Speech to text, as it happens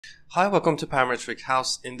Hi, welcome to Parametric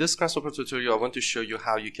House. In this Grasshopper tutorial, I want to show you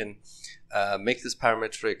how you can make this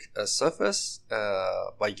parametric surface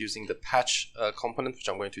by using the patch component, which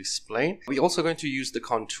I'm going to explain. We're also going to use the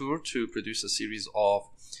contour to produce a series of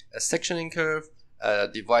sectioning curve,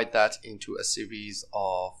 divide that into a series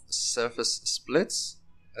of surface splits,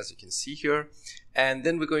 as you can see here. And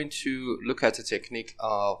then we're going to look at a technique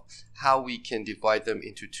of how we can divide them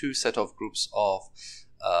into two set of groups of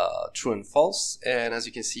true and false. And as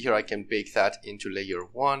you can see here, I can bake that into layer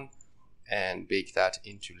 1 and bake that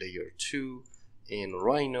into layer 2 in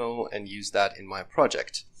Rhino and use that in my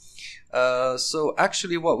project. So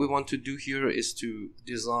actually what we want to do here is to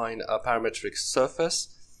design a parametric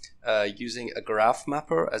surface using a graph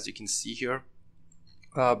mapper, as you can see here.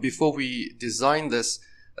 Mefore we design this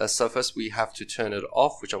surface, we have to turn it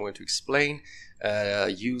off, which I'm going to explain.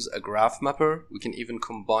 Use a graph mapper. We can even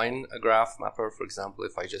combine a graph mapper. For example,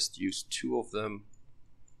 if I just use two of them,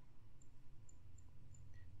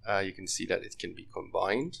 you can see that it can be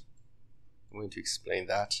combined. I'm going to explain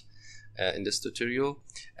that in this tutorial.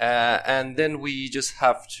 And then we just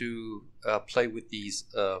have to play with these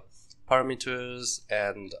parameters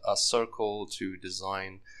and a circle to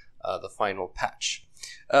design the final patch.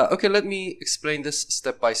 Okay, let me explain this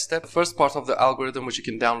step by step. The first part of the algorithm, which you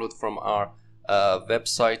can download from our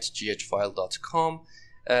website ghfile.com,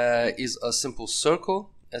 is a simple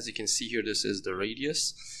circle. As you can see here, this is the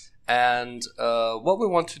radius, and what we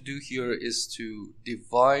want to do here is to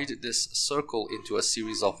divide this circle into a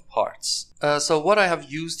series of parts. So what I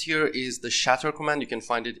have used here is the shatter command. You can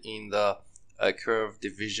find it in the curve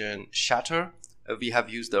division shatter. We have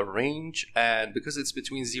used a range, and because it's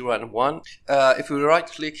between 0 and 1, if we right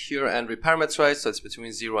click here and reparameterize, so it's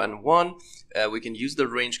between 0 and 1, we can use the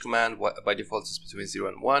range command. By default it's between 0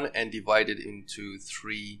 and 1, and divide it into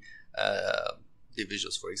 3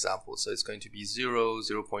 divisions, for example. So it's going to be 0,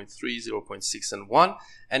 0.3, 0.6 and 1,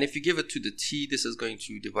 and if you give it to the t, this is going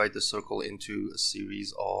to divide the circle into a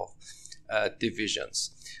series of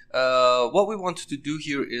divisions. What we want to do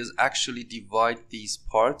here is actually divide these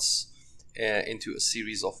parts into a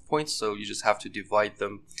series of points. So you just have to divide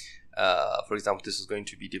them. For example, this is going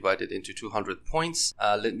to be divided into 200 points.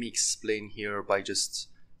 Let me explain here by just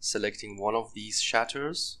selecting one of these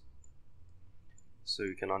shatters so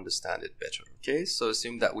you can understand it better. Okay, so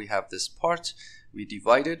assume that we have this part, we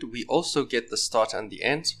divide it, we also get the start and the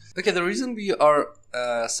end. Okay, the reason we are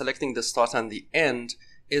selecting the start and the end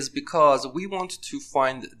is because we want to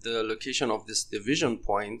find the location of this division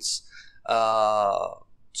points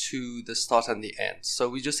to the start and the end. So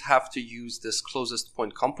we just have to use this closest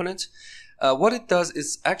point component. What it does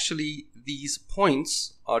is actually these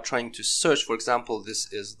points are trying to search. For example,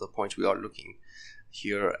 this is the point we are looking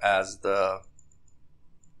here as the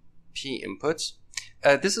P input.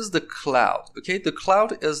 This is the cloud. Okay, the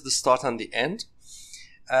cloud is the start and the end.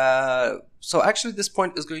 So actually this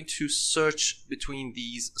point is going to search between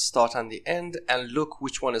these start and the end and look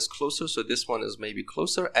which one is closer. So this one is maybe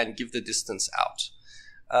closer, and give the distance out.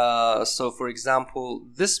 So for example,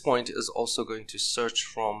 this point is also going to search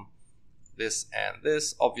from this and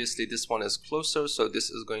this. Obviously this one is closer, so this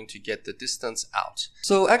is going to get the distance out.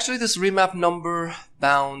 So actually this remap number,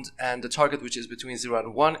 bound, and the target, which is between 0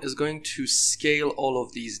 and 1, is going to scale all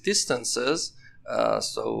of these distances.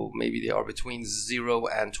 So maybe they are between 0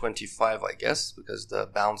 and 25, I guess, because the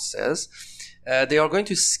bound says. They are going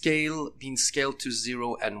to being scaled to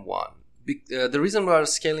 0 and 1. The reason we are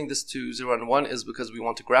scaling this to 0 and 1 is because we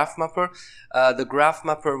want a graph mapper. The graph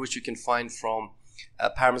mapper, which you can find from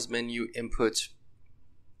Params menu input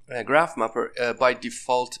graph mapper, by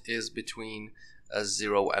default is between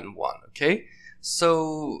 0 and 1. Okay,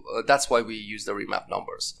 so that's why we use the remap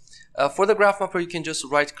numbers. For the graph mapper, you can just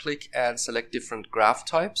right click and select different graph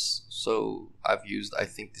types. So I've used, I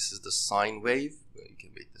think this is the sine wave. You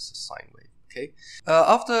can make this a sine wave. Okay,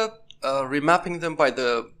 after remapping them by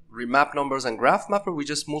the remap numbers and graph mapper, we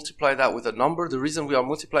just multiply that with a number. The reason we are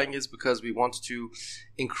multiplying is because we want to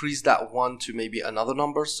increase that one to maybe another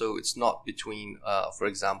number, so it's not between for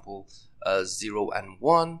example 0 and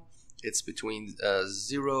 1, it's between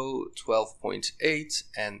 0, 12.8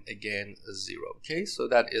 and again 0. Okay, so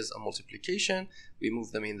that is a multiplication. We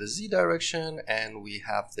move them in the z direction and we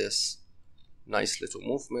have this nice little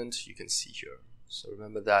movement you can see here. So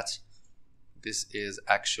remember that this is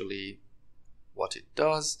actually what it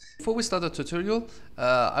does. Before we start the tutorial,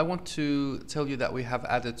 I want to tell you that we have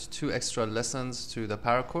added 2 extra lessons to the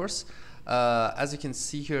para course. As you can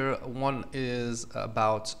see here, one is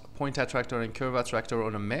about point attractor and curve attractor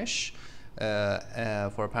on a mesh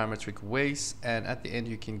for a parametric vase, and at the end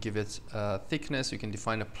you can give it thickness, you can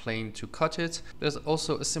define a plane to cut it. There's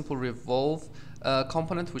also a simple revolve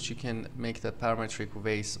component, which you can make the parametric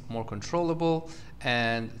vase more controllable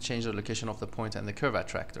and change the location of the point and the curve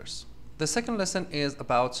attractors. The second lesson is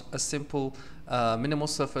about a simple minimal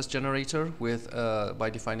surface generator with by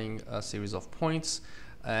defining a series of points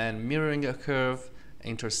and mirroring a curve,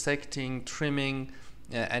 intersecting, trimming,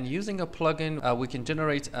 and using a plugin we can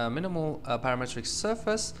generate a minimal parametric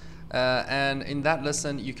surface, and in that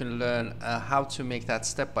lesson you can learn how to make that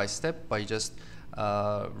step by step by just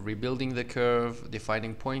rebuilding the curve,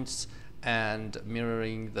 defining points, and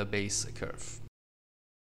mirroring the base curve.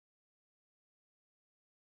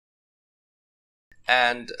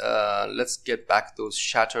 And let's get back those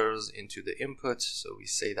shatters into the input. So we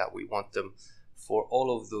say that we want them for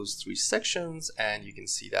all of those three sections, and you can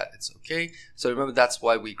see that it's okay. So remember, that's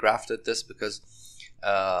why we grafted this, because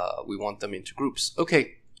we want them into groups.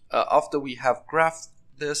 Okay, after we have graphed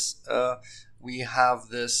this, we have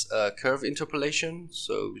this curve interpolation.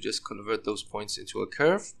 So we just convert those points into a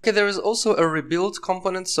curve. Okay, there is also a rebuild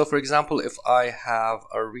component. So for example, if I have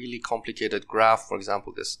a really complicated graph, for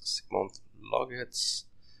example, this segment logits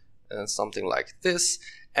and something like this,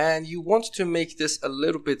 and you want to make this a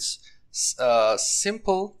little bit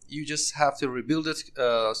simple, you just have to rebuild it.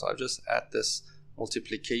 So I'll just add this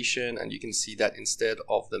multiplication, and you can see that instead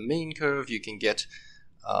of the main curve, you can get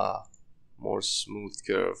more smooth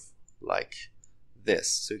curve like this.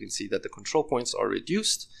 So you can see that the control points are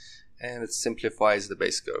reduced, and it simplifies the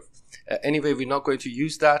base curve. Anyway, we're not going to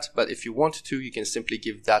use that, but if you want to, you can simply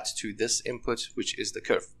give that to this input, which is the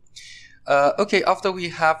curve. Okay, after we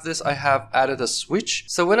have this, I have added a switch.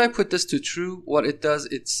 So when I put this to true, what it does,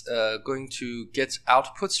 it's going to get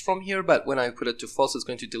outputs from here, but when I put it to false, it's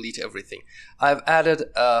going to delete everything. I've added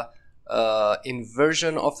a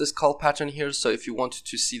inversion of this call pattern here. So if you want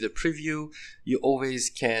to see the preview, you always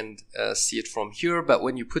can see it from here, but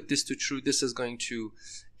when you put this to true, this is going to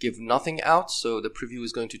give nothing out, so the preview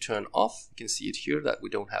is going to turn off. You can see it here that we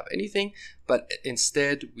don't have anything, but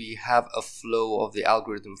instead we have a flow of the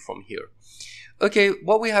algorithm from here. Okay,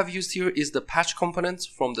 what we have used here is the patch component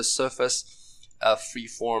from the surface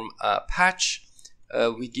freeform patch.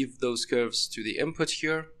 We give those curves to the input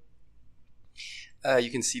here. You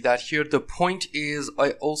can see that here. The point is,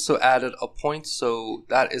 I also added a point, so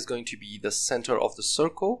that is going to be the center of the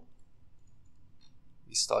circle.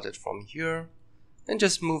 We started from here and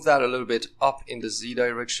just move that a little bit up in the Z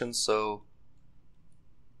direction. So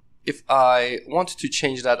if I want to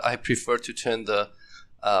change that, I prefer to turn the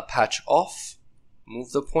patch off,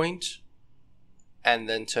 move the point, and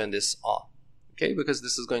then turn this on. Okay, because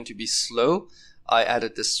this is going to be slow. I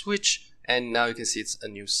added the switch, and now you can see it's a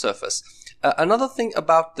new surface. Another thing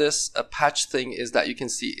about this patch thing is that you can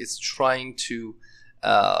see it's trying to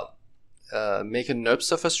make a NURB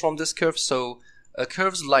surface from this curve. So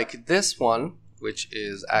curves like this one, which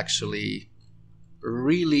is actually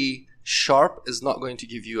really sharp, is not going to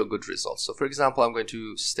give you a good result. So for example, I'm going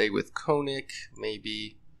to stay with conic,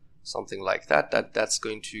 maybe something like that. That's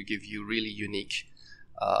going to give you really unique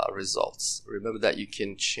results. Remember that you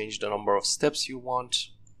can change the number of steps you want,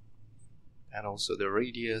 and also the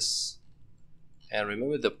radius. And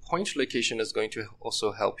remember, the point location is going to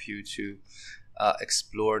also help you to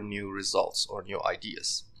explore new results or new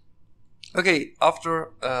ideas. Okay,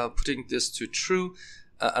 after putting this to true,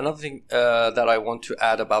 another thing that I want to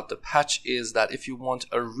add about the patch is that if you want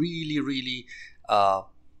a really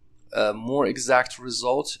more exact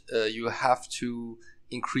result, you have to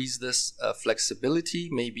increase this flexibility.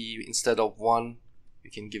 Maybe instead of 1,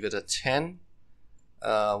 you can give it a 10.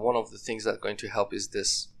 One of the things that's going to help is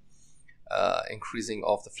this increasing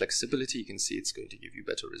of the flexibility. You can see it's going to give you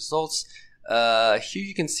better results. Here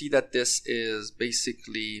you can see that this is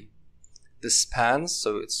basically the spans,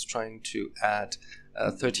 so it's trying to add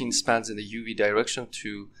 13 spans in the UV direction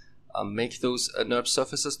to make those NURB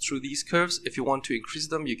surfaces through these curves. If you want to increase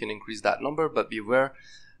them, you can increase that number, but beware,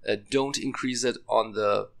 don't increase it on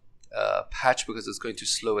the patch because it's going to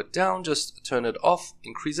slow it down. Just turn it off,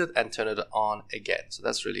 increase it, and turn it on again. So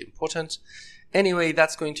that's really important. Anyway,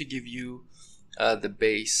 that's going to give you the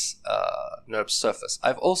base NURB surface.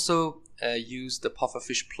 I've also used the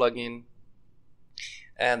pufferfish plugin,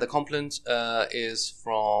 and the component is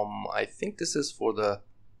from, I think this is for the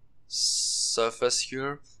surface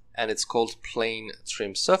here, and it's called plane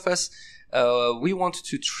trim surface. We want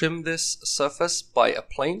to trim this surface by a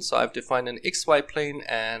plane, so I've defined an XY plane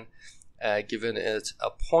and given it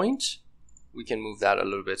a point. We can move that a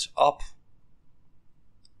little bit up,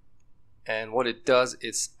 and what it does,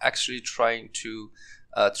 it's actually trying to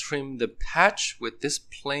trim the patch with this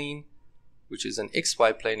plane, which is an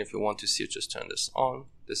XY plane. If you want to see it, just turn this on.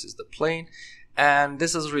 This is the plane, And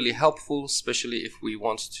this is really helpful, especially if we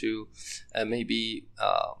want to maybe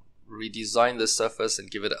redesign the surface and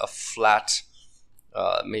give it a flat,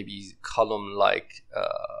 maybe column-like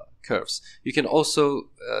curves. You can also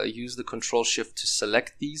use the Control Shift to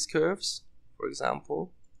select these curves, for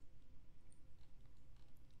example,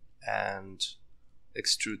 and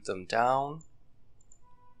extrude them down,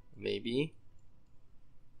 maybe,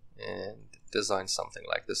 and design something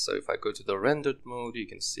like this. So if I go to the rendered mode, you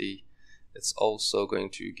can see it's also going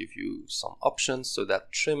to give you some options. So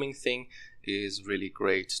that trimming thing is really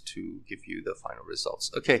great to give you the final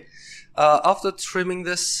results. Okay, after trimming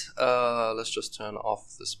this, let's just turn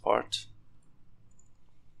off this part.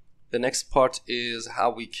 The next part is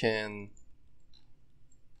how we can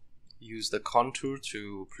use the contour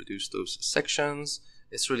to produce those sections.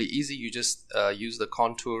 It's really easy. You just use the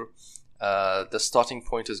contour. The starting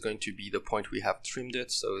point is going to be the point we have trimmed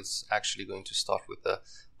it, so it's actually going to start with the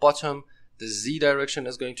bottom. The Z direction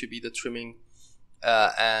is going to be the trimming,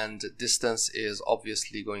 and distance is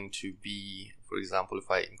obviously going to be, for example, if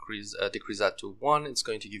I decrease that to 1, it's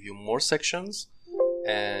going to give you more sections,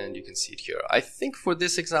 and you can see it here. I think for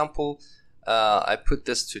this example, I put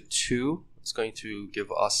this to 2. It's going to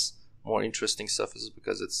give us more interesting surfaces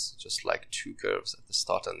because it's just like 2 curves at the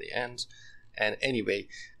start and the end. And anyway,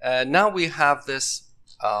 now we have this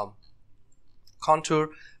contour.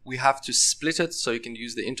 We have to split it, so you can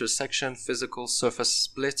use the intersection physical surface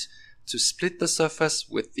split to split the surface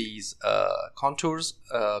with these contour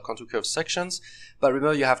curve sections. But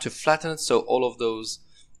remember, you have to flatten it, so all of those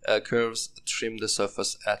curves trim the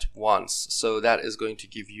surface at once. So that is going to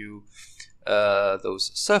give you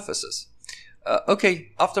those surfaces.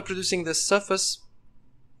 Okay, after producing this surface,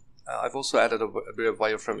 I've also added a bit of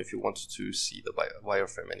wireframe if you wanted to see the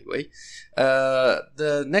wireframe anyway.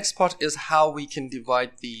 The next part is how we can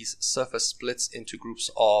divide these surface splits into groups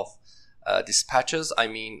of dispatches. I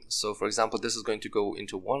mean, so for example, this is going to go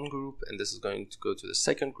into one group, and this is going to go to the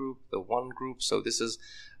second group, the one group. So this is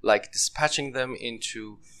like dispatching them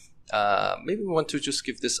into, maybe we want to just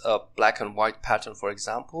give this a black and white pattern, for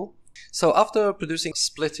example. So after producing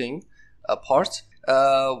splitting part,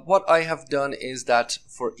 what I have done is that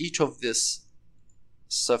for each of this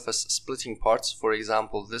surface splitting parts, for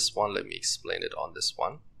example, this one, let me explain it on this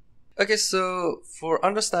one. Okay, so for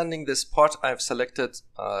understanding this part, I've selected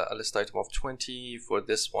a list item of 20 for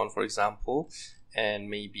this one, for example, and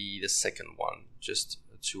maybe the second one, just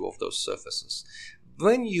 2 of those surfaces.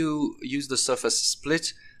 When you use the surface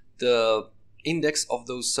split, the index of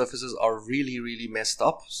those surfaces are really messed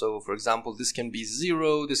up. So for example, this can be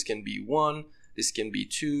 0, this can be 1, this can be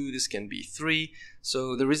 2, this can be 3.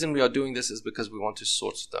 So the reason we are doing this is because we want to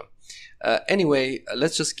sort them. Anyway,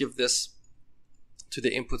 let's just give this to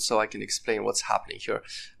the input so I can explain what's happening here.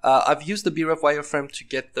 I've used the BREF wireframe to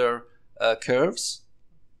get their curves.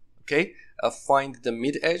 Okay, find the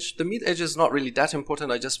mid edge. The mid edge is not really that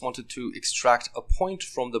important. I just wanted to extract a point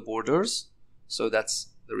from the borders. So that's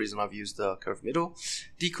the reason I've used the curve middle.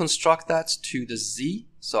 Deconstruct that to the Z.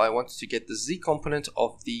 So I wanted to get the Z component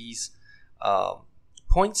of these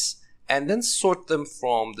points, and then sort them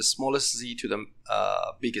from the smallest Z to the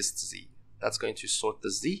biggest Z. That's going to sort the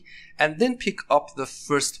Z, and then pick up the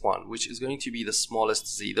first one, which is going to be the smallest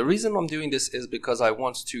Z. The reason I'm doing this is because I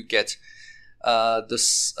want to get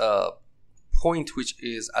this point which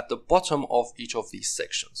is at the bottom of each of these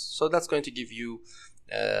sections. So that's going to give you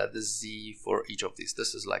the Z for each of these.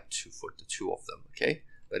 This is like 2 for the 2 of them, okay?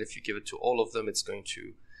 But if you give it to all of them, it's going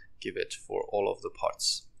to give it for all of the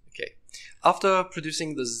parts. Okay, after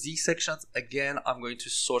producing the Z sections, again, I'm going to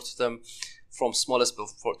sort them from smallest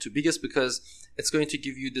to biggest, because it's going to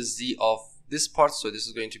give you the Z of this part. So this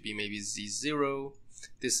is going to be maybe Z0,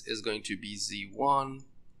 this is going to be Z1,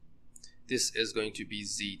 this is going to be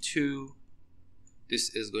Z2,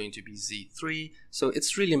 this is going to be Z3. So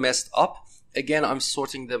it's really messed up. Again, I'm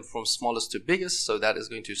sorting them from smallest to biggest, so that is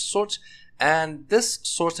going to sort. And this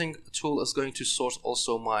sorting tool is going to sort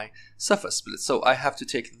also my surface split. So I have to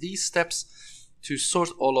take these steps to sort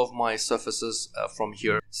all of my surfaces from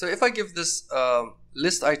here. So if I give this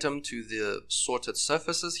list item to the sorted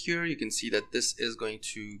surfaces here, you can see that this is going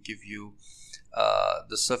to give you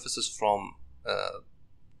the surfaces from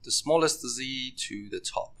the smallest Z to the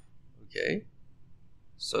top. Okay,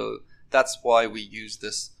 so that's why we use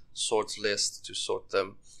this sort list to sort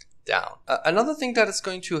them down. Another thing that is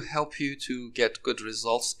going to help you to get good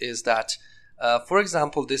results is that, for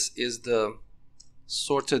example, this is the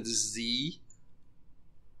sorted Z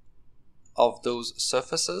of those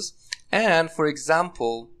surfaces. And for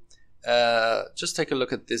example, just take a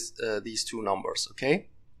look at this, these 2 numbers, okay?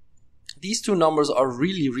 These 2 numbers are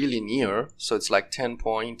really near, so it's like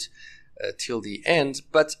 10.0 till the end,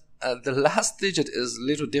 but the last digit is a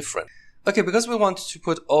little different. Okay, because we want to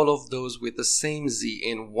put all of those with the same Z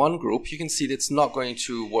in one group, you can see that it's not going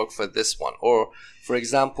to work for this one. Or, for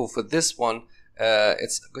example, for this one,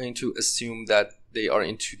 it's going to assume that they are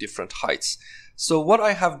in two different heights. So what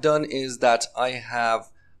I have done is that I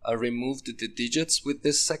have removed the digits with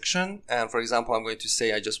this section. And for example, I'm going to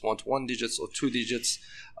say I just want 1 digit or 2 digits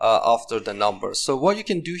after the number. So what you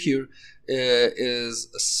can do here is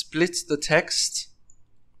split the text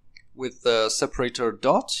with the separator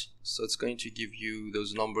dot. So it's going to give you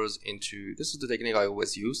those numbers into, this is the technique I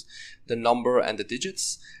always use, the number and the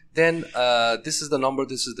digits. Then this is the number,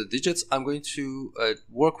 this is the digits. I'm going to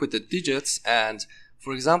work with the digits, and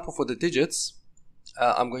for example, for the digits,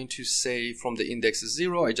 I'm going to say from the index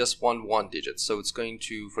 0, I just want 1 digit. So it's going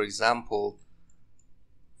to, for example,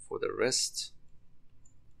 for the rest,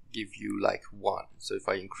 give you like 1. So if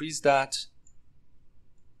I increase that,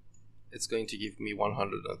 it's going to give me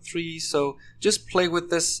 103. So just play with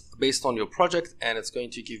this based on your project, and it's going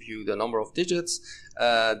to give you the number of digits.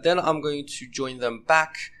 Then I'm going to join them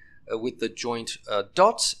back with the joint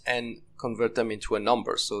dot and convert them into a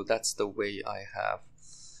number. So that's the way I have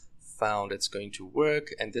found it's going to work.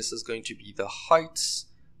 And this is going to be the heights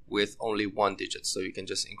with only 1 digit. So you can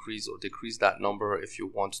just increase or decrease that number if you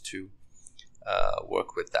want to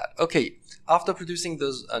work with that. Okay, after producing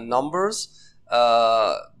those numbers,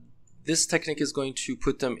 this technique is going to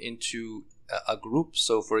put them into a group.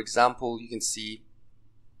 So for example, you can see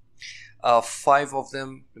 5 of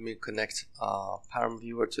them. Let me connect Param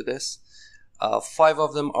Viewer to this. 5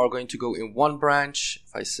 of them are going to go in one branch.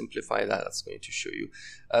 If I simplify that, that's going to show you.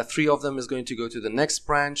 3 of them is going to go to the next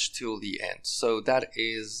branch till the end. So that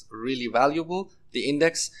is really valuable. The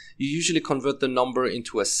index, you usually convert the number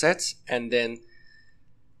into a set, and then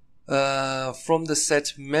from the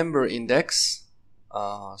set member index,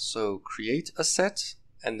 so create a set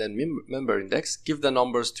and then member index, give the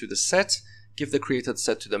numbers to the set, give the created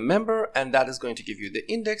set to the member, and that is going to give you the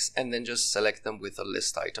index, and then just select them with a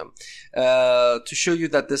list item. To show you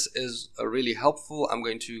that this is really helpful, I'm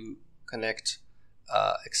going to connect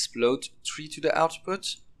explode tree to the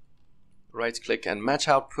output, right click and match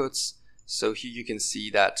outputs. So here you can see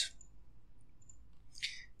that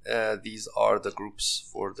these are the groups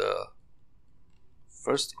for the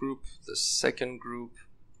first group, the second group,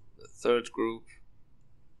 the third group,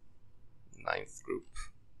 9th group,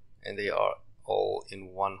 and they are all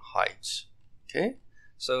in one height. Okay,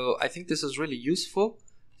 so I think this is really useful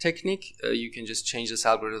technique. You can just change this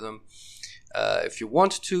algorithm if you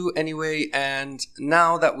want to anyway. And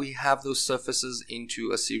now that we have those surfaces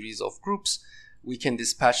into a series of groups, we can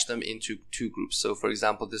dispatch them into 2 groups. So for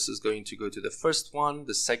example, this is going to go to the first one,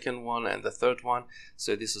 the second one, and the third one.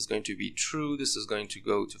 So this is going to be true, this is going to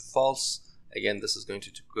go to false. Again, this is going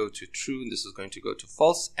to go to true, and this is going to go to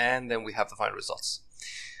false, and then we have the final results.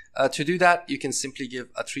 To do that, you can simply give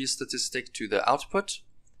a tree statistic to the output.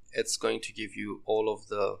 It's going to give you all of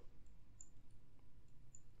the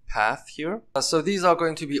path here. So these are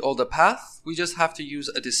going to be all the path. We just have to use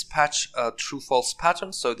a dispatch true-false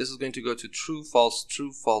pattern. So this is going to go to true, false,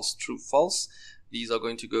 true, false, true, false. These are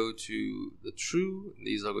going to go to the true.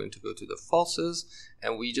 These are going to go to the falses.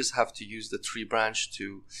 And we just have to use the tree branch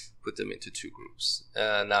to put them into 2 groups.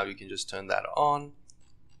 Now you can just turn that on,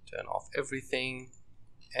 turn off everything.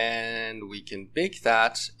 And we can bake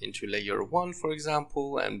that into layer 1, for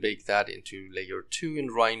example, and bake that into layer 2 in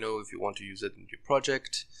Rhino if you want to use it in your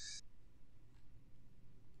project.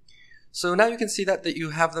 So now you can see that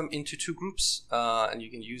you have them into 2 groups, and you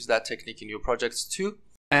can use that technique in your projects too.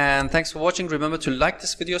 And thanks for watching. Remember to like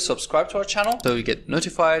this video, subscribe to our channel so you get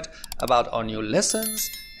notified about our new lessons,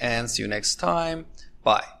 and see you next time.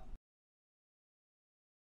 Bye.